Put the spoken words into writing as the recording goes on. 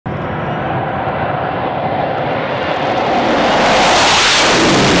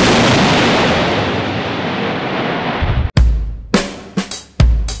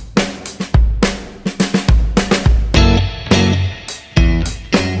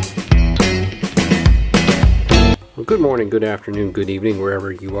Good morning, good afternoon, good evening, wherever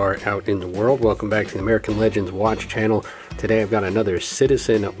you are out in the world. Welcome back to the American Legends Watch channel. Today I've got another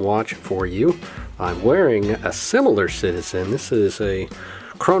Citizen watch for you. I'm wearing a similar Citizen. This is a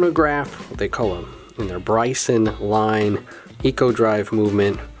Chronograph, what they call them in their Brycen line, Eco Drive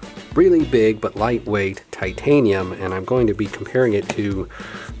movement. Really big but lightweight titanium, and I'm going to be comparing it to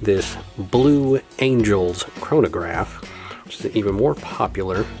this Blue Angels Chronograph, which is an even more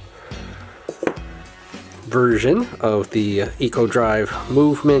popular version of the Eco Drive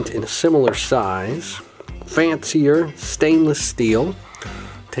movement in a similar size, fancier stainless steel.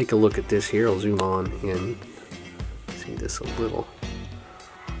 Take a look at this here. I'll zoom on and see this a little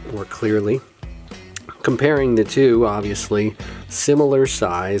more clearly. Comparing the two, obviously similar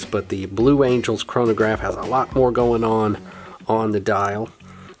size, but the Blue Angels Chronograph has a lot more going on the dial.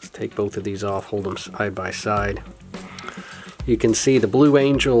 Let's take both of these off, hold them side by side. You can see the Blue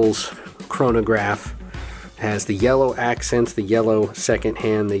Angels Chronograph has the yellow accents, the yellow second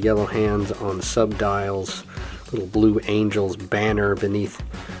hand, the yellow hands on the sub-dials, little Blue Angels banner beneath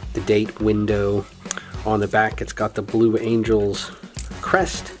the date window. On the back it's got the Blue Angels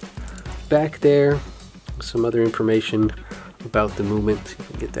crest back there. Some other information about the movement. See if we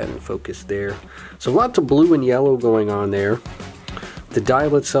can get that in focus there. So lots of blue and yellow going on there. The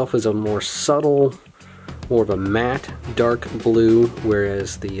dial itself is a more subtle, more of a matte dark blue,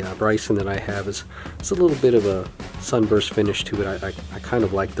 whereas the Brycen that I have is a little bit of a sunburst finish to it. I kind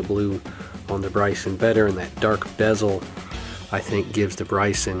of like the blue on the Brycen better, and that dark bezel I think gives the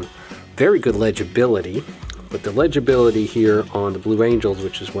Brycen very good legibility. But the legibility here on the Blue Angels,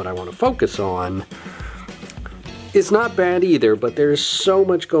 which is what I want to focus on, is not bad either, but there's so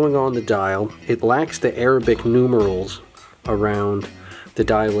much going on the dial. It lacks the Arabic numerals around the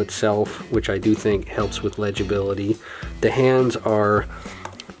dial itself, which I do think helps with legibility. The hands are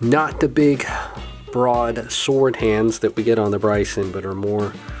not the big, broad sword hands that we get on the Brycen, but are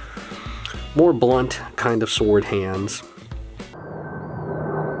more blunt kind of sword hands.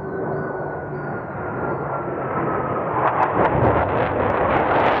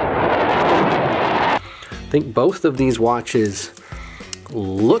 I think both of these watches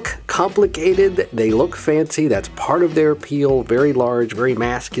look complicated, they look fancy, that's part of their appeal, very large, very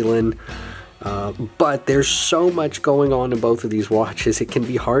masculine, but there's so much going on in both of these watches, it can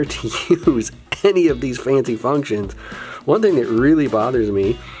be hard to use any of these fancy functions. One thing that really bothers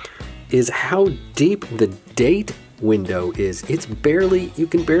me is how deep the date window is. You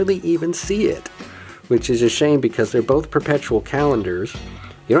can barely even see it, which is a shame because they're both perpetual calendars.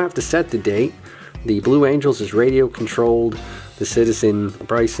 You don't have to set the date. The Blue Angels is radio controlled. The Citizen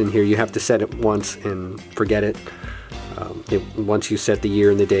Brycen here, you have to set it once and forget it. Once you set the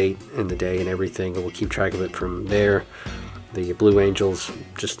year and the date and the day and everything, it will keep track of it from there. The Blue Angels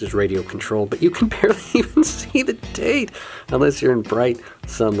just is radio controlled, but you can barely even see the date unless you're in bright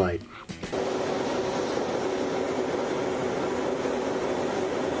sunlight.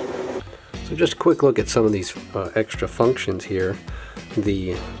 So just a quick look at some of these extra functions here.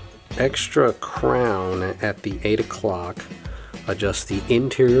 The extra crown at the 8 o'clock adjusts the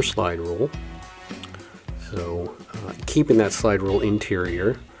interior slide rule. So keeping that slide rule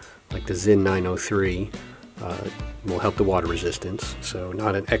interior, like the Zin 903, will help the water resistance. So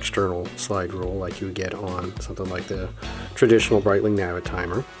not an external slide rule like you would get on something like the traditional Breitling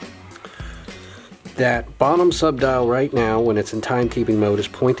Navitimer. That bottom sub-dial right now, when it's in timekeeping mode, is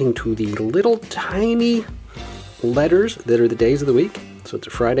pointing to the little tiny letters that are the days of the week. So it's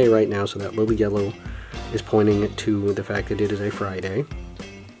a Friday right now, so that little yellow is pointing to the fact that it is a Friday.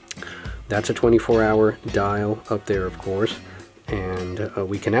 That's a 24-hour dial up there, of course. And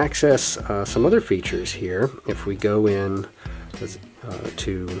we can access some other features here. If we go in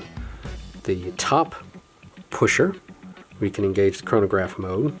to the top pusher, we can engage the chronograph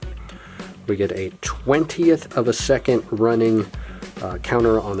mode. We get a 20th of a second running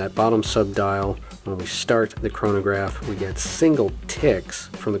counter on that bottom sub-dial. When we start the chronograph, we get single ticks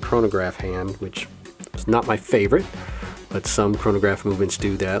from the chronograph hand, which is not my favorite, but some chronograph movements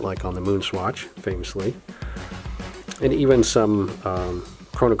do that, like on the Moonswatch, famously. And even some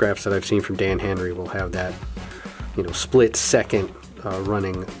chronographs that I've seen from Dan Henry will have that, split second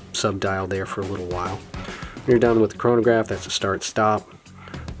running sub-dial there for a little while. When you're done with the chronograph, that's a start-stop,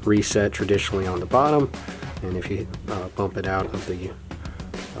 reset traditionally on the bottom, and if you bump it out of the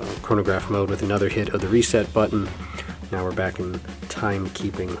chronograph mode with another hit of the reset button, now we're back in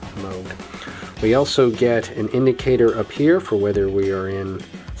timekeeping mode. We also get an indicator up here for whether we are in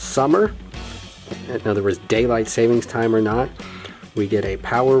summer, in other words daylight savings time or not. We get a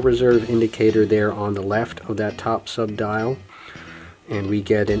power reserve indicator there on the left of that top sub dial, and we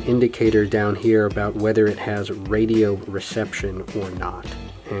get an indicator down here about whether it has radio reception or not.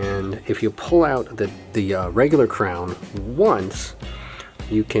 And if you pull out the regular crown once,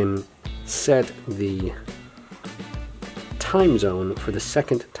 you can set the time zone for the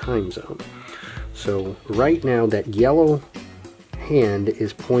second time zone. So right now that yellow hand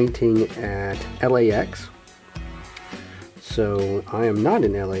is pointing at LAX. So I am not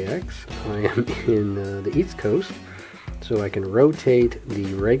in LAX, I am in the East Coast. So I can rotate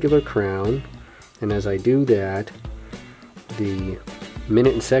the regular crown, and as I do that, the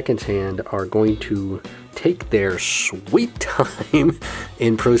minute and seconds hand are going to take their sweet time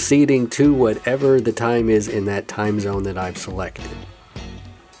in proceeding to whatever the time is in that time zone that I've selected.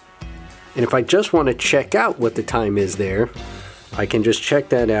 And if I just want to check out what the time is there, I can just check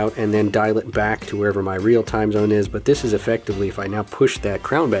that out and then dial it back to wherever my real time zone is. But this is effectively, if I now push that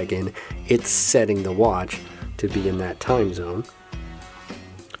crown back in, it's setting the watch to be in that time zone,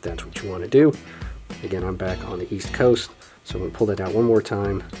 if that's what you want to do. Again, I'm back on the East Coast, so I'm going to pull that out one more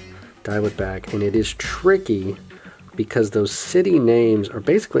time, dial it back, and it is tricky because those city names are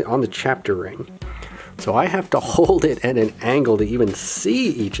basically on the chapter ring. So I have to hold it at an angle to even see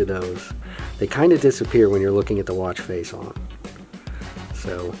each of those. They kind of disappear when you're looking at the watch face on.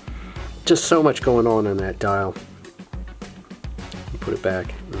 So just so much going on that dial. Put it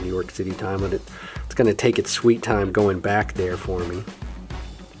back in New York City time, but it's going to take its sweet time going back there for me.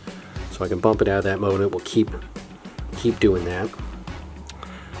 So I can bump it out of that mode. It will keep doing that.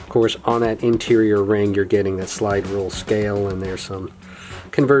 Of course, on that interior ring, you're getting that slide rule scale, and there's some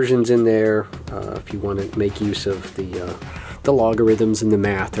conversions in there if you want to make use of the logarithms and the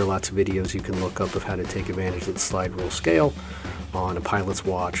math. There are lots of videos you can look up of how to take advantage of the slide rule scale on a pilot's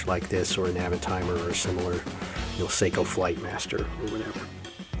watch like this, or a Navitimer, or a similar, Seiko Flight Master or whatever.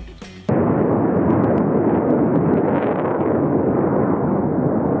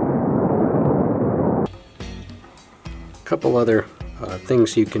 A couple other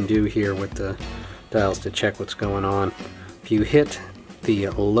things you can do here with the dials to check what's going on. If you hit the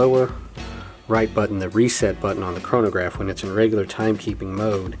lower right button, the reset button on the chronograph, when it's in regular timekeeping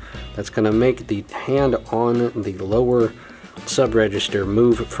mode, that's going to make the hand on the lower sub-register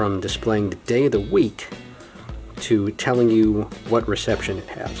move from displaying the day of the week to telling you what reception it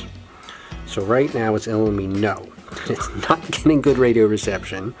has. So right now it's telling me no, it's not getting good radio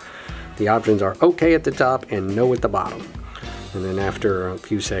reception. The options are okay at the top and no at the bottom. And then after a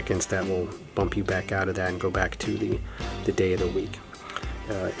few seconds, that will bump you back out of that and go back to the day of the week.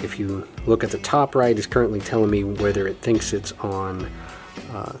 If you look at the top right, it's currently telling me whether it thinks it's on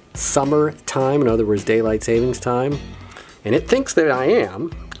summer time, in other words, daylight savings time. And it thinks that I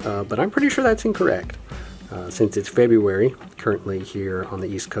am, but I'm pretty sure that's incorrect. Since it's February, currently here on the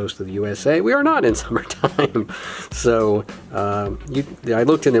East Coast of the USA, we are not in summertime. So I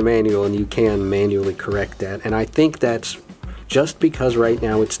looked in the manual, and you can manually correct that. And I think that's just because right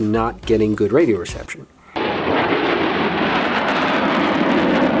now it's not getting good radio reception.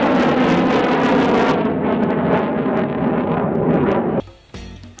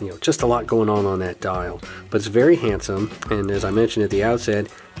 Just a lot going on that dial, but it's very handsome, and as I mentioned at the outset,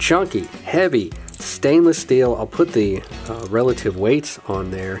 chunky, heavy, stainless steel. I'll put the relative weights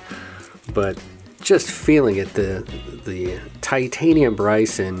on there, but just feeling it, the titanium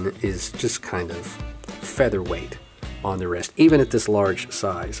Brycen is just kind of featherweight on the wrist, even at this large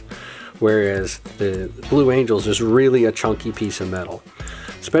size, whereas the Blue Angels is really a chunky piece of metal,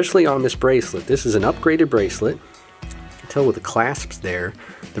 especially on this bracelet. This is an upgraded bracelet. Tell with the clasps there.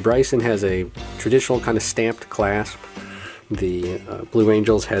 The Brycen has a traditional kind of stamped clasp. The Blue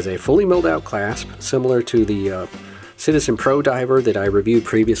Angels has a fully milled out clasp, similar to the Citizen Pro Diver that I reviewed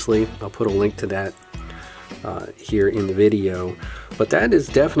previously. I'll put a link to that here in the video. But that is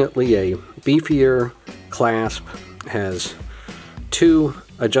definitely a beefier clasp. Has two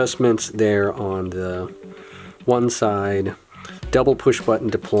adjustments there on the one side, double push button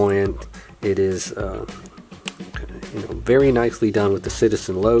deployant. It is very nicely done with the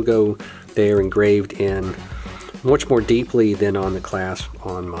Citizen logo there engraved in much more deeply than on the clasp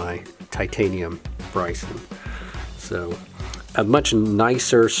on my titanium Brycen. So a much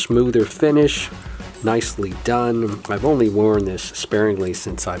nicer, smoother finish, nicely done. I've only worn this sparingly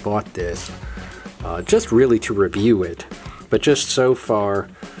since I bought this, just really to review it, but just so far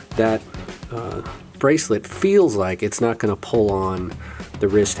that bracelet feels like it's not going to pull on the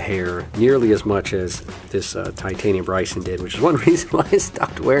wrist hair nearly as much as this titanium Brycen did, which is one reason why I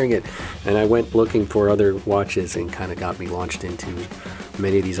stopped wearing it. And I went looking for other watches and kind of got me launched into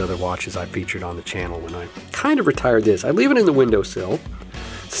many of these other watches I featured on the channel when I kind of retired this. I leave it in the windowsill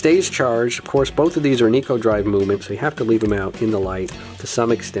Stays charged. Of course, both of these are an eco drive movement, so you have to leave them out in the light to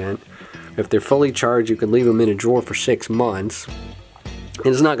some extent. If they're fully charged, you can leave them in a drawer for 6 months. And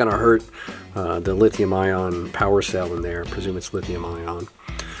it's not going to hurt the lithium-ion power cell in there. I presume it's lithium-ion.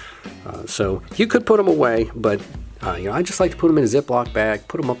 So you could put them away, but you know, I just like to put them in a Ziploc bag,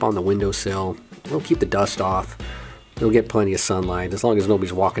 put them up on the windowsill. It'll keep the dust off. You'll get plenty of sunlight. As long as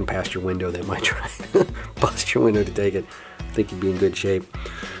nobody's walking past your window that might try to bust your window to take it. I think you'd be in good shape.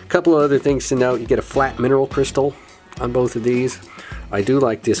 A couple of other things to note. You get a flat mineral crystal on both of these. I do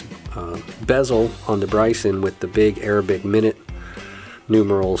like this bezel on the Brycen with the big Arabic minute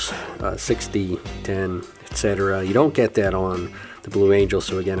numerals, 60, 10, etc. You don't get that on the Blue Angel,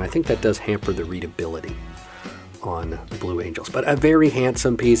 so again, I think that does hamper the readability on the Blue Angels. But a very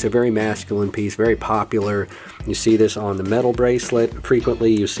handsome piece, a very masculine piece, very popular. You see this on the metal bracelet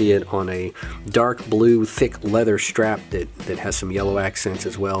frequently. You see it on a dark blue thick leather strap that has some yellow accents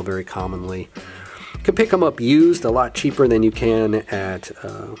as well, very commonly. You can pick them up used a lot cheaper than you can at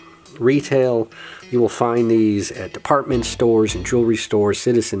retail. You will find these at department stores and jewelry stores.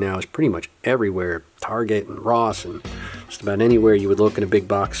 Citizen now is pretty much everywhere. Target and Ross and just about anywhere you would look in a big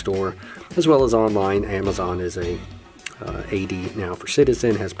box store, as well as online. Amazon is a AD now for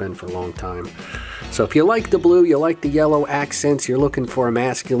Citizen, has been for a long time. So if you like the blue, you like the yellow accents, you're looking for a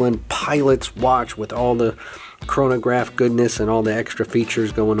masculine pilot's watch with all the chronograph goodness and all the extra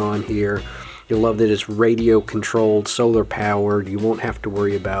features going on here. You'll love that it's radio controlled, solar powered. You won't have to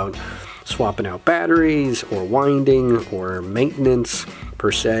worry about swapping out batteries or winding or maintenance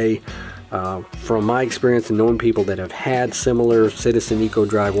per se. From my experience and knowing people that have had similar Citizen Eco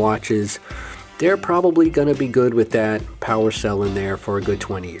Drive watches, they're probably going to be good with that power cell in there for a good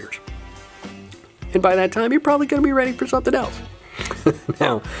 20 years. And by that time, you're probably going to be ready for something else.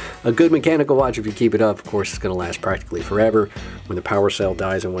 Now, a good mechanical watch, if you keep it up, of course, is going to last practically forever. When the power cell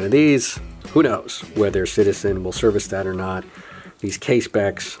dies on one of these, who knows whether Citizen will service that or not. These case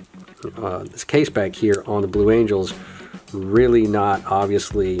backs, this case back here on the Blue Angels, really not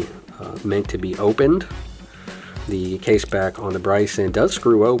obviously meant to be opened. The case back on the Brycen does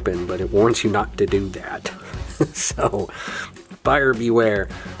screw open, but it warns you not to do that. So, buyer beware.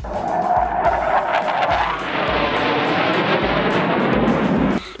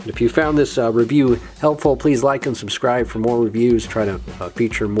 If you found this review helpful, please like and subscribe for more reviews. Try to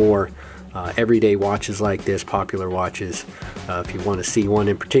feature more everyday watches like this, popular watches. If you want to see one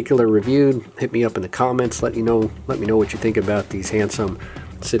in particular reviewed, hit me up in the comments. Let me know what you think about these handsome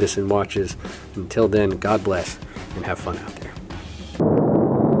Citizen watches. Until then, God bless and have fun out there.